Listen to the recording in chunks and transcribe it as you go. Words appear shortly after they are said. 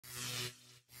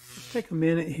Take a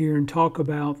minute here and talk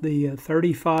about the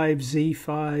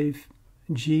 35Z5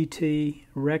 GT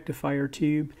Rectifier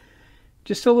tube.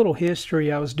 Just a little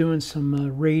history. I was doing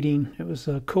some reading. It was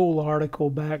a cool article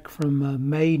back from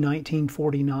May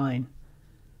 1949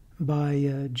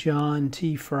 by John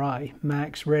T. Fry,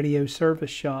 Max Radio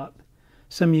Service Shop.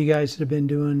 Some of you guys that have been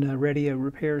doing radio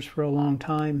repairs for a long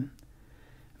time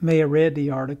may have read the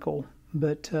article,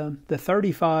 but the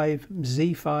 35Z5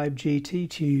 GT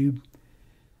tube,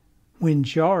 when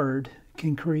jarred,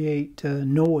 can create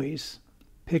noise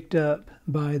picked up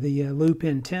by the loop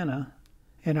antenna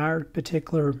in our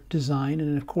particular design.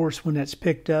 And of course, when that's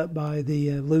picked up by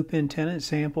the loop antenna,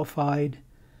 it's amplified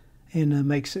and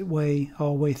makes its way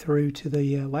all the way through to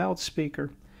the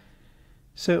loudspeaker.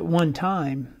 So at one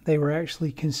time, they were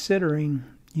actually considering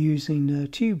using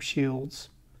tube shields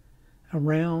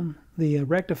around the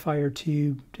rectifier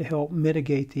tube to help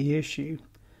mitigate the issue.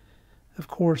 Of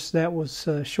course, that was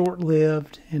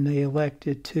short-lived, and they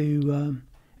elected to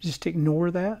just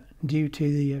ignore that due to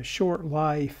the short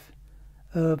life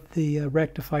of the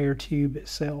rectifier tube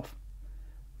itself.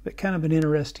 But kind of an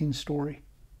interesting story.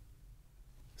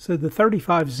 So the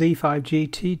 35Z5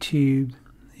 GT tube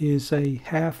is a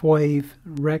half-wave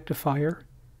rectifier,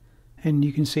 and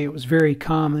you can see it was very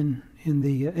common in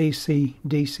the AC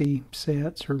DC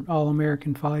sets or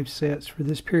All-American 5 sets for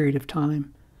this period of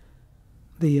time.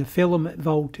 The filament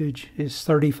voltage is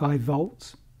 35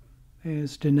 volts,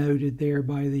 as denoted there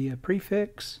by the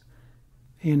prefix,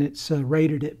 and it's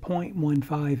rated at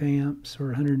 0.15 amps or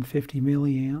 150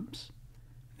 milliamps.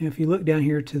 Now if you look down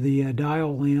here to the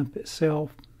dial lamp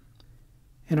itself,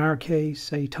 in our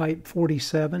case a type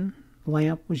 47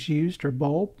 lamp was used, or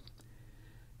bulb,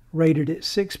 rated at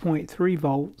 6.3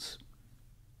 volts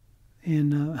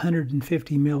and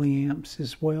 150 milliamps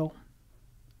as well.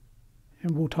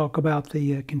 And we'll talk about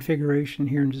the configuration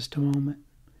here in just a moment.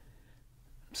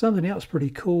 Something else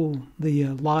pretty cool, the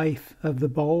life of the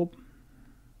bulb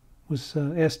was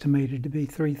estimated to be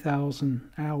 3,000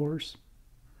 hours,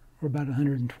 or about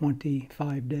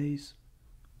 125 days.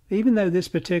 Even though this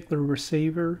particular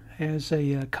receiver has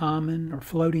a common or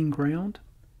floating ground,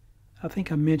 I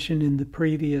think I mentioned in the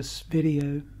previous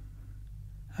video,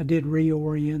 I did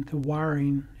reorient the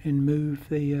wiring and move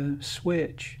the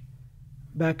switch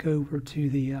back over to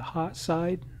the hot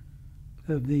side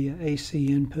of the AC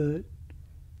input,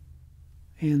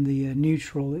 and the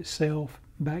neutral itself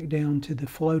back down to the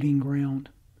floating ground.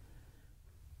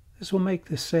 This will make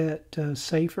the set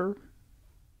safer,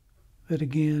 but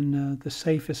again, the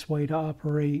safest way to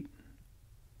operate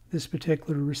this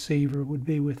particular receiver would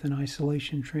be with an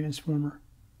isolation transformer.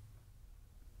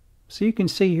 So you can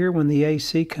see here when the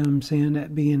AC comes in,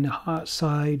 that being the hot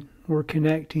side, we're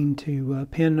connecting to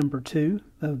pin number 2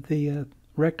 of the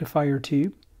rectifier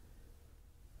tube,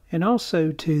 and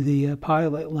also to the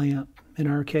pilot lamp, in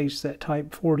our case that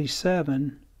type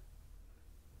 47,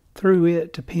 through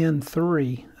it to pin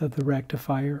 3 of the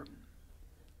rectifier.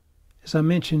 As I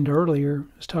mentioned earlier,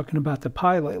 I was talking about the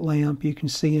pilot lamp. You can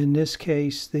see in this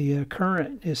case the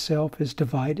current itself is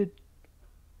divided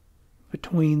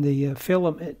between the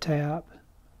filament tap,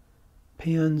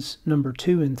 pins number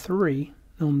 2 and 3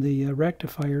 on the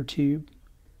rectifier tube,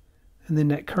 and then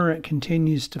that current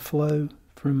continues to flow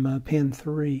from pin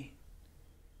 3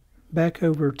 back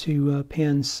over to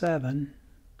pin 7,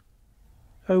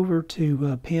 over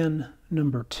to pin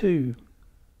number 2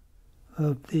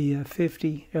 of the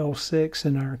 50L6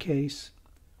 in our case,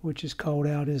 which is called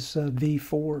out as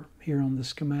V4 here on the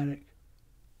schematic.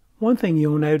 One thing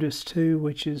you'll notice too,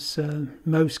 which is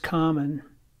most common,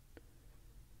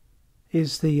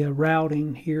 is the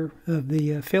routing here of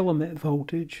the filament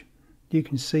voltage. You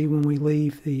can see when we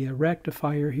leave the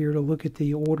rectifier here to look at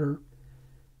the order,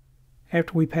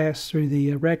 after we pass through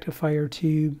the rectifier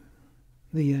tube,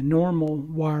 the normal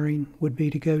wiring would be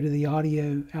to go to the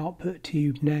audio output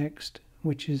tube next,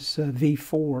 which is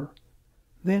V4,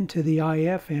 then to the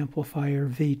IF amplifier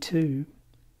V2,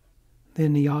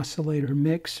 then the oscillator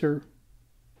mixer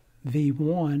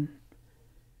V1,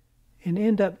 and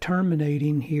end up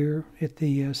terminating here at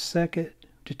the second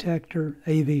detector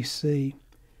A.V.C.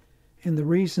 And the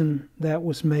reason that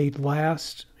was made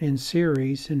last in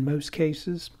series in most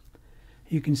cases,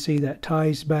 you can see that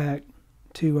ties back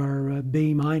to our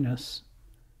B-, and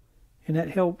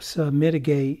that helps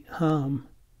mitigate hum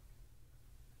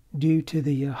due to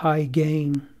the high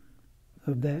gain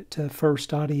of that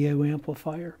first audio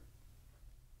amplifier.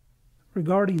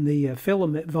 Regarding the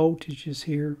filament voltages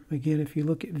here, again, if you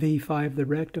look at V5, the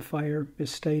rectifier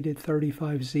is stated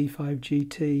 35Z5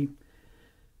 GT,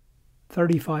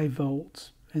 35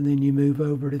 volts, and then you move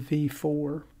over to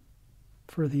V4,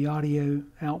 for the audio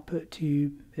output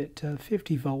tube at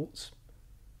 50 volts,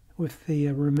 with the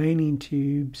remaining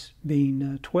tubes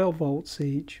being 12 volts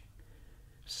each.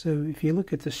 So if you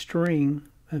look at the string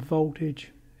of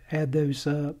voltage, add those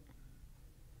up,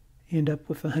 end up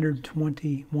with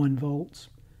 121 volts.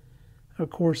 Of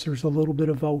course, there's a little bit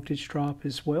of voltage drop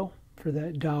as well for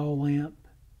that dial lamp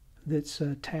that's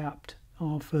tapped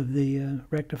off of the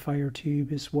rectifier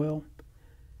tube as well.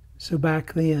 So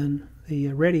back then, the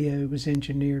radio was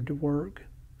engineered to work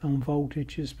on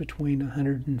voltages between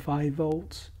 105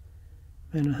 volts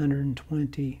and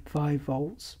 125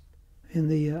 volts. And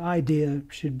the idea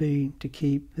should be to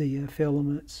keep the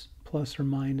filaments plus or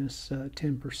minus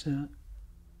 10%.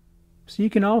 So you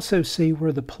can also see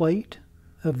where the plate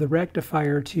of the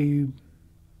rectifier tube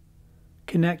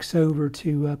connects over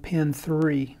to pin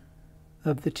 3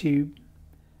 of the tube.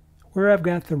 Where I've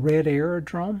got the red arrow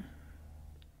drawn,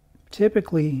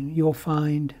 typically you'll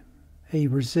find a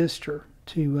resistor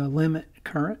to limit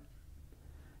current.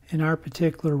 In our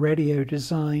particular radio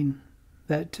design,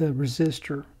 that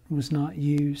resistor was not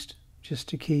used, just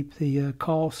to keep the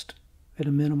cost at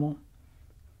a minimal.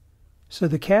 So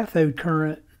the cathode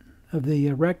current of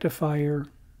the rectifier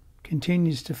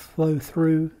continues to flow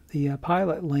through the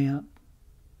pilot lamp,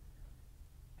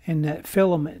 and that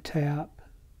filament tap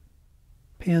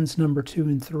pins number 2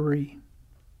 and 3.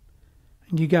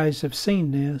 And you guys have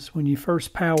seen this. When you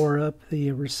first power up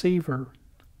the receiver,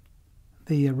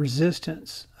 the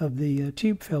resistance of the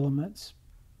tube filaments,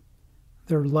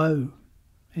 they're low,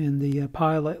 and the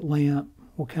pilot lamp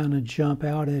will kind of jump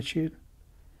out at you.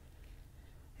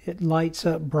 It lights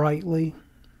up brightly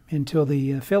until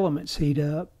the filaments heat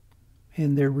up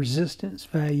and their resistance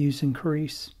values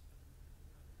increase.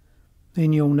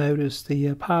 Then you'll notice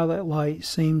the pilot light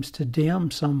seems to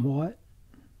dim somewhat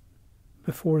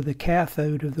before the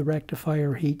cathode of the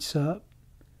rectifier heats up,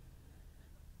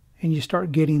 and you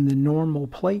start getting the normal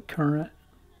plate current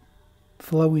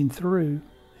flowing through,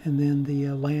 and then the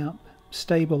lamp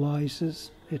stabilizes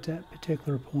at that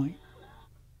particular point.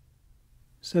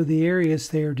 So the areas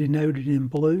there denoted in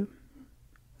blue,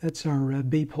 that's our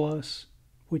B+,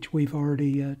 which we've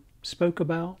already spoke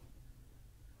about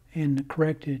and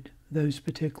corrected those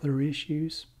particular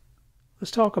issues.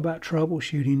 Let's talk about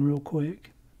troubleshooting real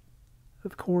quick.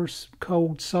 Of course,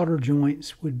 cold solder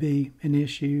joints would be an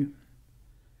issue.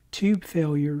 Tube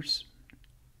failures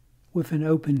with an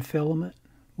open filament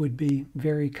would be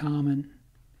very common.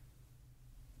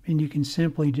 And you can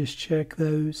simply just check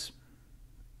those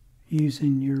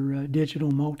using your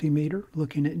digital multimeter,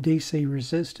 looking at DC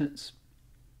resistance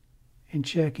and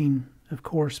checking, of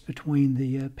course, between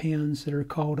the pins that are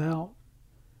called out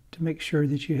to make sure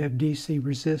that you have DC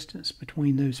resistance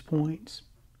between those points.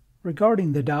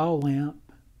 Regarding the dial lamp,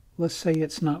 let's say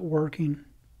it's not working.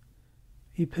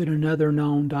 You put another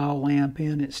known dial lamp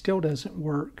in, it still doesn't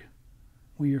work.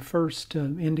 Well, your first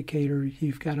indicator,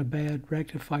 you've got a bad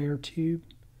rectifier tube.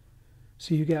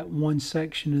 So you got one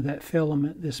section of that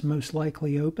filament that's most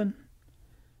likely open,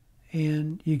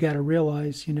 and you got to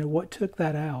realize, what took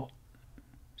that out.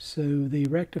 So the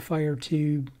rectifier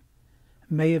tube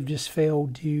may have just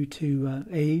failed due to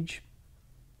age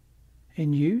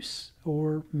and use,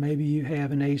 or maybe you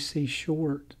have an AC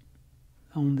short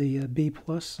on the B+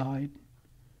 side.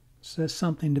 So that's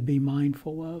something to be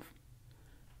mindful of,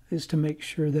 is to make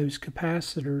sure those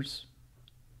capacitors,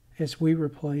 as we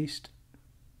replaced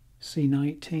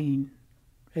C19,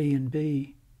 A and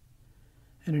B,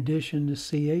 in addition to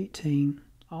C18,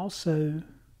 also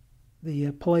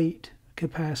the plate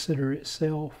capacitor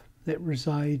itself that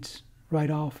resides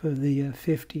right off of the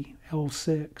 50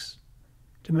 L6,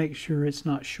 to make sure it's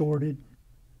not shorted.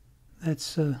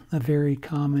 That's a very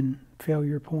common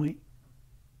failure point.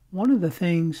 One of the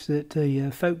things that the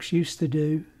folks used to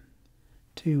do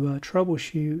to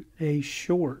troubleshoot a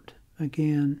short,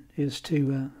 again, is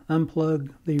to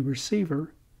unplug the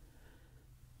receiver,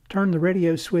 turn the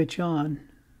radio switch on,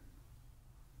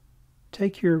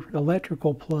 take your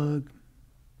electrical plug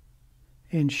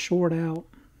and short out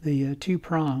the 2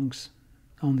 prongs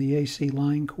on the AC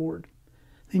line cord.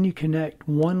 Then you connect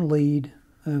one lead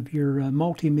of your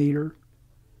multimeter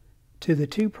to the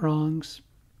 2 prongs,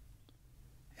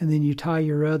 and then you tie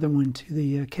your other one to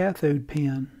the cathode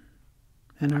pin,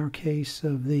 in our case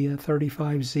of the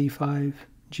 35Z5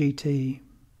 GT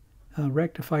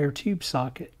rectifier tube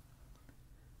socket.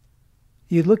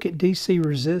 You look at DC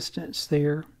resistance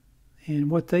there, and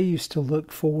what they used to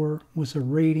look for was a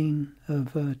reading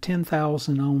of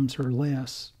 10,000 ohms or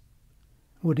less,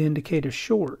 would indicate a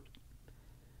short.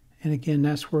 And again,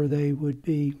 that's where they would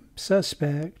be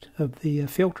suspect of the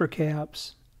filter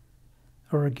caps,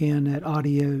 or again, that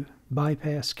audio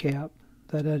bypass cap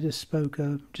that I just spoke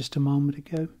of just a moment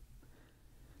ago.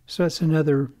 So that's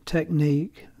another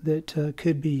technique that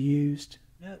could be used.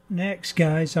 Next,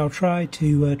 guys, I'll try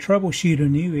to troubleshoot a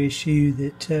new issue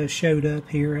that showed up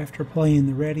here after playing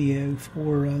the radio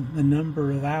for a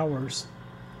number of hours.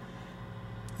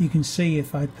 You can see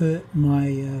if I put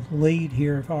my lead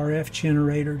here of RF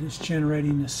generator that's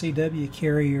generating a CW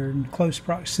carrier in close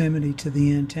proximity to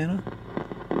the antenna.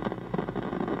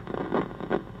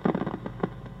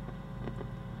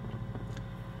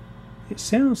 It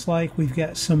sounds like we've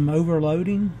got some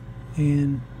overloading,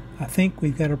 and I think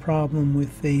we've got a problem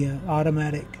with the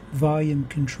automatic volume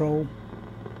control.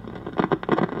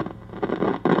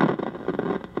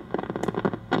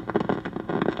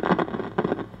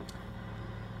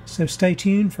 So stay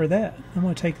tuned for that. I'm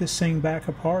going to take this thing back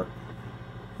apart.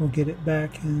 We'll get it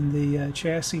back in the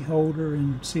chassis holder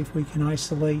and see if we can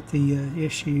isolate the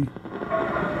issue.